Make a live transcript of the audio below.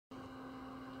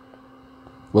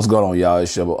What's going on, y'all?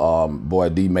 It's your boy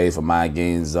D made for Mind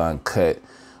Games Uncut.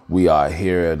 We are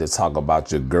here to talk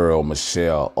about your girl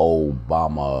Michelle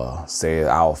Obama. Said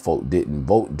our folk didn't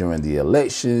vote during the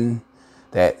election.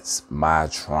 That's my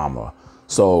trauma.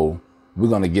 So we're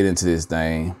gonna get into this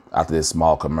thing after this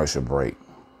small commercial break.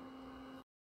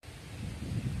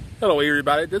 Hello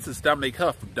everybody, this is Dominic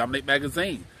Huff from Dominic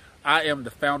Magazine. I am the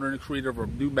founder and creator of a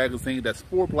new magazine that's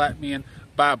for black men,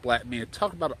 by black men,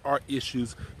 talking about art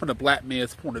issues from the black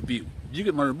man's point of view. You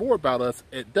can learn more about us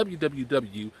at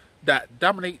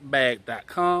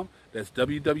www.dominatemag.com. That's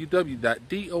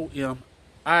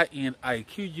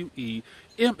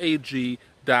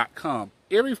www.dominaquemag.com.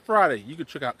 Every Friday, you can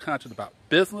check out content about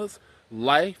business,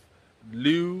 life,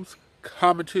 news,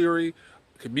 commentary,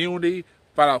 community,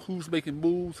 find out who's making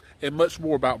moves, and much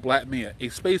more about black men. A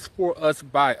space for us,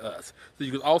 by us. So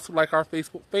you can also like our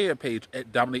Facebook fan page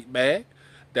at Dominate Mag.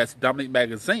 That's Dominate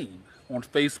Magazine on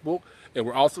Facebook. And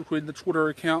we're also creating the Twitter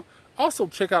account. Also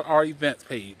check out our events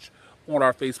page on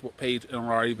our Facebook page and on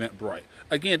our Eventbrite.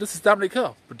 Again, this is Dominic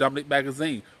Huff for Dominate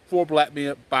Magazine, for black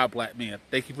men, by black men.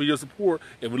 Thank you for your support,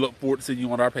 and we look forward to seeing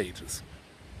you on our pages.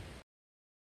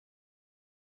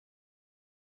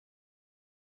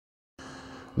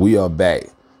 We are back.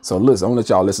 So listen, I'm gonna let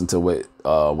y'all listen to what,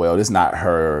 well, it's not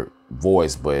her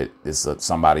voice, but it's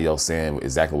somebody else saying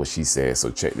exactly what she said.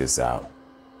 So check this out.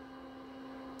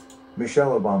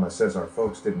 Michelle Obama says our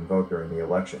folks didn't vote during the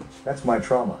election. That's my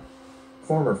trauma.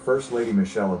 Former First Lady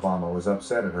Michelle Obama was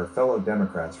upset at her fellow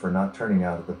Democrats for not turning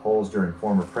out at the polls during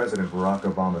former President Barack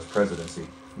Obama's presidency,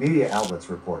 media outlets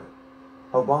reported.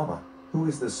 Obama, who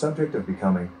is the subject of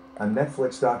Becoming, a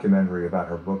Netflix documentary about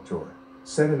her book tour,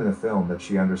 said in the film that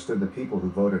she understood the people who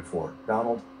voted for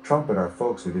Donald Trump, but our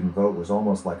folks who didn't vote was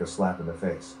almost like a slap in the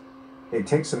face. It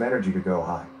takes some energy to go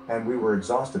high, and we were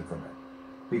exhausted from it.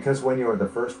 Because when you are the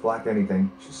first black anything,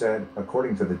 she said,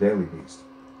 according to the Daily Beast.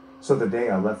 So the day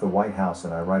I left the White House,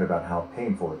 and I write about how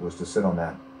painful it was to sit on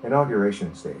that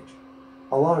inauguration stage.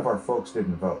 A lot of our folks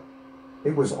didn't vote.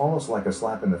 It was almost like a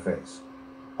slap in the face.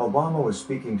 Obama was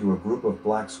speaking to a group of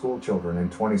black school children in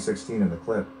 2016 in the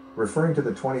clip, referring to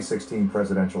the 2016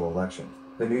 presidential election,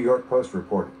 the New York Post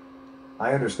reported.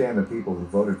 I understand the people who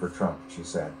voted for Trump, she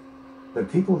said. The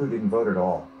people who didn't vote at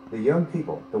all, the young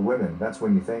people, the women, that's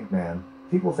when you think, man,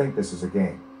 people think this is a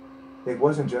game. It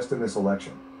wasn't just in this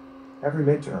election. Every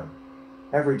midterm.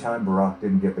 Every time Barack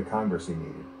didn't get the Congress he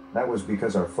needed, that was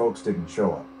because our folks didn't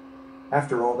show up.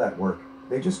 After all that work,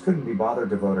 they just couldn't be bothered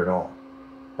to vote at all.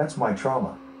 That's my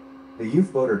trauma. The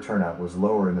youth voter turnout was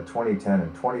lower in the 2010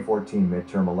 and 2014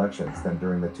 midterm elections than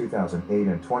during the 2008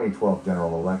 and 2012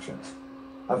 general elections.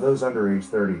 Of those under age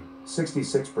 30,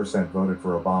 66% voted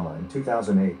for Obama in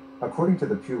 2008, according to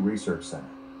the Pew Research Center.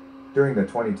 During the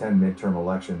 2010 midterm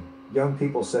election, young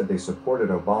people said they supported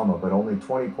Obama, but only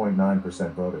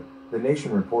 20.9% voted, the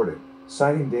Nation reported,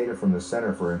 citing data from the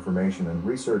Center for Information and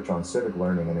Research on Civic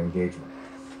Learning and Engagement.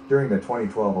 During the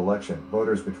 2012 election,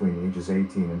 voters between ages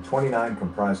 18 and 29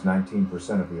 comprised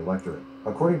 19% of the electorate,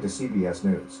 according to CBS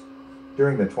News.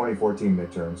 During the 2014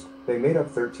 midterms, they made up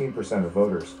 13% of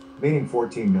voters, meaning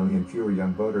 14 million fewer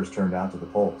young voters turned out to the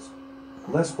polls.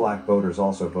 Less black voters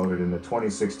also voted in the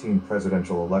 2016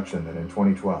 presidential election than in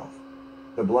 2012.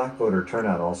 The black voter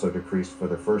turnout also decreased for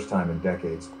the first time in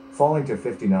decades, falling to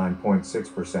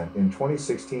 59.6% in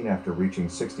 2016 after reaching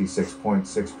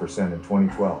 66.6% in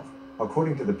 2012.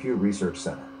 According to the Pew Research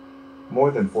Center.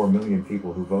 More than 4 million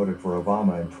people who voted for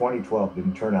Obama in 2012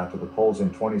 didn't turn out to the polls in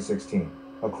 2016,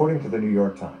 according to the New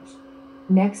York Times.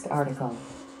 Next article.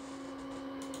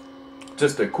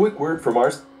 Just a quick word from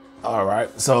our... All right,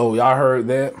 so y'all heard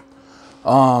that.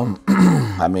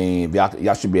 I mean,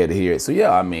 y'all should be able to hear it. So yeah,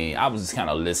 I mean, I was just kind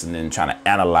of listening, trying to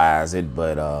analyze it,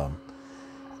 but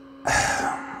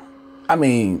I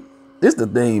mean, this the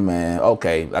thing, man.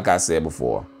 Okay, like I said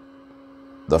before,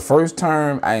 the first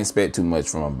term, I ain't expect too much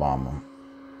from Obama.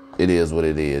 It is what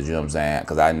it is, you know what I'm saying?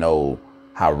 Because I know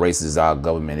how racist our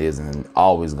government is and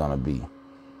always gonna be.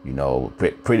 You know,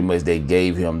 pretty much they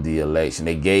gave him the election.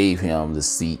 They gave him the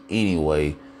seat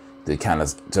anyway to kind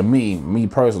of, to me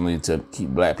personally, to keep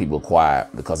black people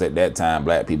quiet. Because at that time,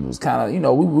 black people was kind of, you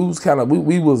know, we was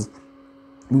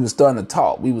starting to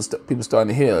talk. People starting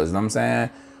to hear us, you know what I'm saying?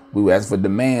 We were asking for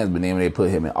demands, but then when they put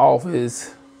him in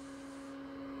office,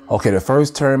 okay, the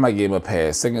first term I gave him a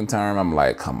pass. Second term, I'm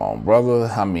like, come on, brother.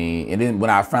 I mean, and then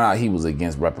when I found out he was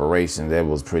against reparations, that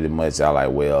was pretty much, I like,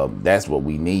 well, that's what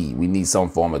we need. We need some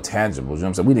form of tangibles. You know what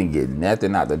I'm saying? We didn't get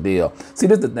nothing out the deal. See,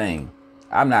 this is the thing.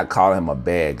 I'm not calling him a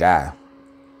bad guy.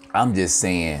 I'm just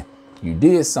saying you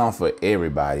did something for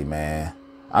everybody, man.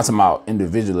 I'm talking about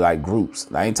individually, like groups.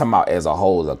 I ain't talking about as a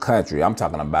whole, as a country. I'm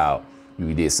talking about,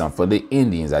 You did something for the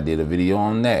Indians. I did a video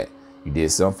on that. You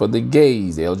did something for the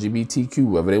gays, the LGBTQ,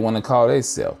 whatever they want to call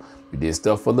themselves. You did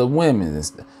stuff for the women and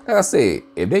stuff. Like I said,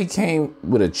 if they came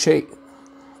with a check,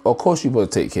 of course you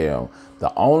supposed to take care of them.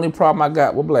 The only problem I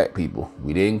got with black people,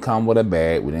 we didn't come with a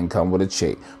bag, we didn't come with a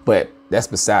check. But that's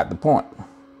beside the point.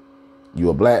 You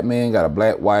a black man, got a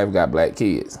black wife, got black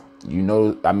kids. You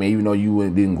know, I mean, you know, you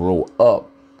didn't grow up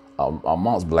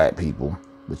amongst black people,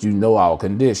 but you know our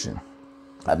condition.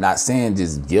 I'm not saying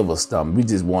just give us something. We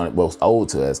just want what's owed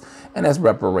to us, and that's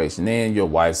reparation. Then your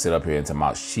wife sit up here and tell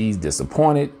me she's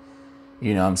disappointed.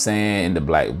 You know what I'm saying? In the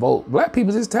black vote. Black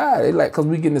people just tired. They like, because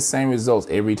we getting the same results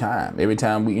every time. Every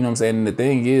time we, you know what I'm saying? And the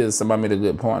thing is, somebody made a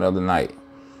good point the other night.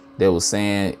 They was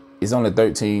saying it's only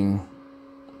 13%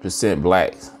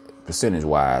 black,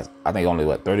 percentage-wise. I think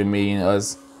only, 30 million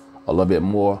us, a little bit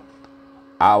more.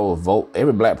 Our vote,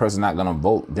 every black person not going to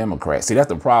vote Democrat. See, that's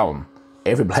the problem.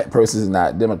 Every black person is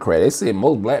not Democrat. They say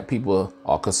most black people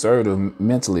are conservative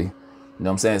mentally. You know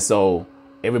what I'm saying? So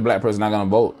every black person not going to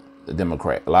vote the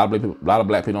Democrat. A lot of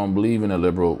black people don't believe in the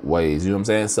liberal ways. You know what I'm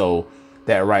saying? So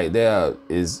that right there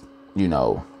is, you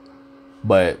know,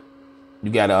 but you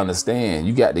got to understand,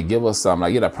 you got to give us something.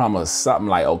 Like, you got to promise something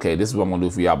like, okay, this is what I'm going to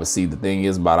do for y'all. But see, the thing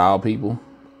is about our people,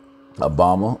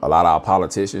 Obama, a lot of our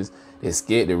politicians, they're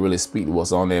scared to really speak to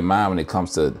what's on their mind when it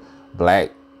comes to black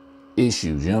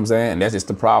issues. You know what I'm saying? And that's just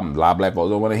the problem. A lot of black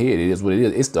folks don't want to hear it. It is what it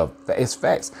is. It's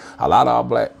facts. A lot of our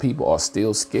black people are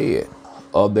still scared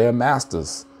of their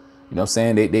masters. You know what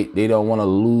I'm saying? They don't want to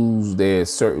lose they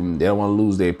don't want to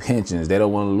lose their pensions. They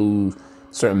don't want to lose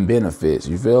certain benefits.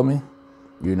 You feel me?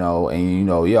 You know, and you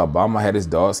know, yeah, Obama had his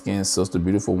dark-skinned sister,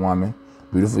 beautiful woman,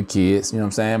 beautiful kids, you know what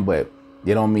I'm saying? But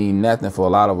they don't mean nothing for a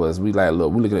lot of us. We like,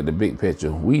 look, we're looking at the big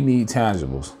picture. We need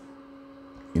tangibles.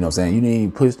 You know what I'm saying? You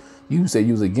need push. You say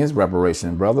you was against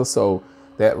reparation, brother. So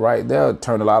that right there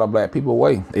turned a lot of black people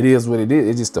away. It is what it is.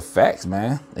 It's just the facts,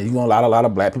 man. And you're gonna a lot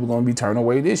of black people gonna be turned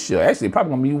away this year. Actually,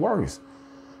 probably gonna be worse.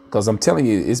 Because I'm telling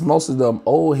you, it's most of them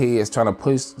old heads trying to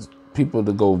push people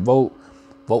to go vote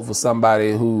for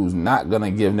somebody who's not gonna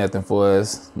give nothing for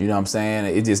us. You know what I'm saying?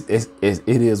 It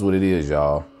is what it is,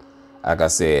 y'all. Like I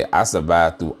said, I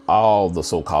survived through all the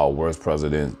so-called worst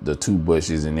presidents, the 2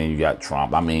 Bushes, and then you got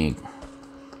Trump. I mean,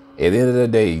 at the end of the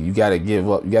day, you got to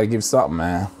give up. You got to give something,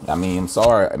 man. I mean, I'm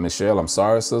sorry, Michelle. I'm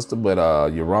sorry, sister,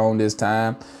 but you're wrong this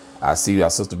time. I see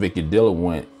our sister Vickie Dillard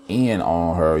went in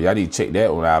on her. Y'all need to check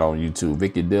that one out on YouTube.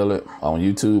 Vickie Dillard on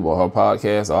YouTube or her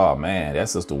podcast. Oh man, that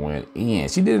sister went in.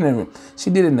 She did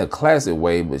it in a classic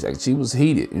way, but she was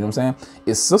heated. You know what I'm saying?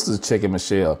 It's sisters checking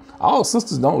Michelle. All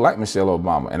sisters don't like Michelle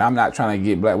Obama, and I'm not trying to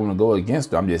get black women to go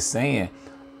against her. I'm just saying,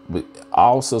 but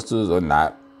all sisters are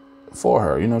not for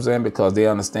her. You know what I'm saying? Because they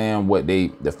understand what their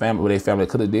family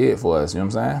could have did for us. You know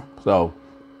what I'm saying? So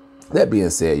that being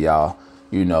said, y'all,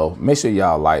 you know, make sure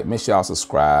y'all like, make sure y'all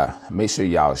subscribe, make sure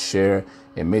y'all share,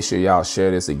 and make sure y'all share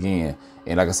this again.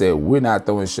 And like I said, we're not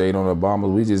throwing shade on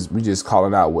Obama. We just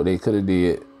calling out what they could have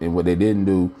did and what they didn't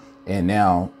do. And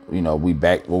now, you know, we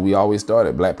back where we always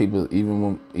started. Black people,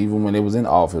 even when they was in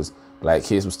office, black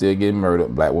kids were still getting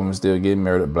murdered, black women still getting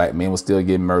murdered, black men were still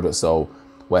getting murdered. So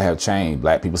what have changed?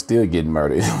 Black people still getting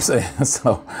murdered. You know what I'm saying?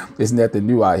 So there's nothing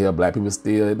new out here. Black people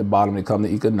still at the bottom when it comes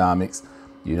to economics.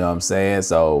 You know what I'm saying?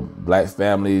 So black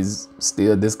families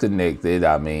still disconnected.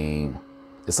 I mean,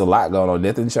 it's a lot going on.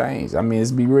 Nothing changed. I mean,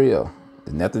 let's be real.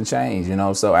 Nothing changed, you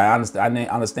know? So I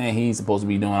understand he ain't supposed to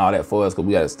be doing all that for us because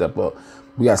we got to step up.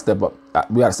 We got to step up.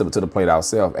 We got to step up to the plate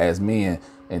ourselves as men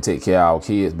and take care of our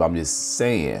kids. But I'm just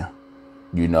saying,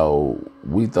 you know,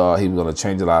 we thought he was going to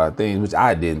change a lot of things, which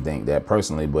I didn't think that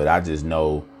personally. But I just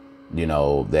know, you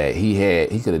know, that he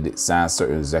could have signed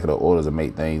certain executive orders to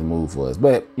make things move for us.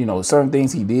 But, you know, certain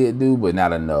things he did do, but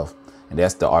not enough. And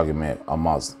that's the argument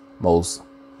amongst most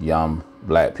young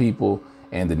black people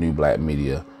and the new black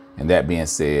media. And that being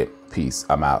said, peace.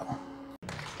 I'm out.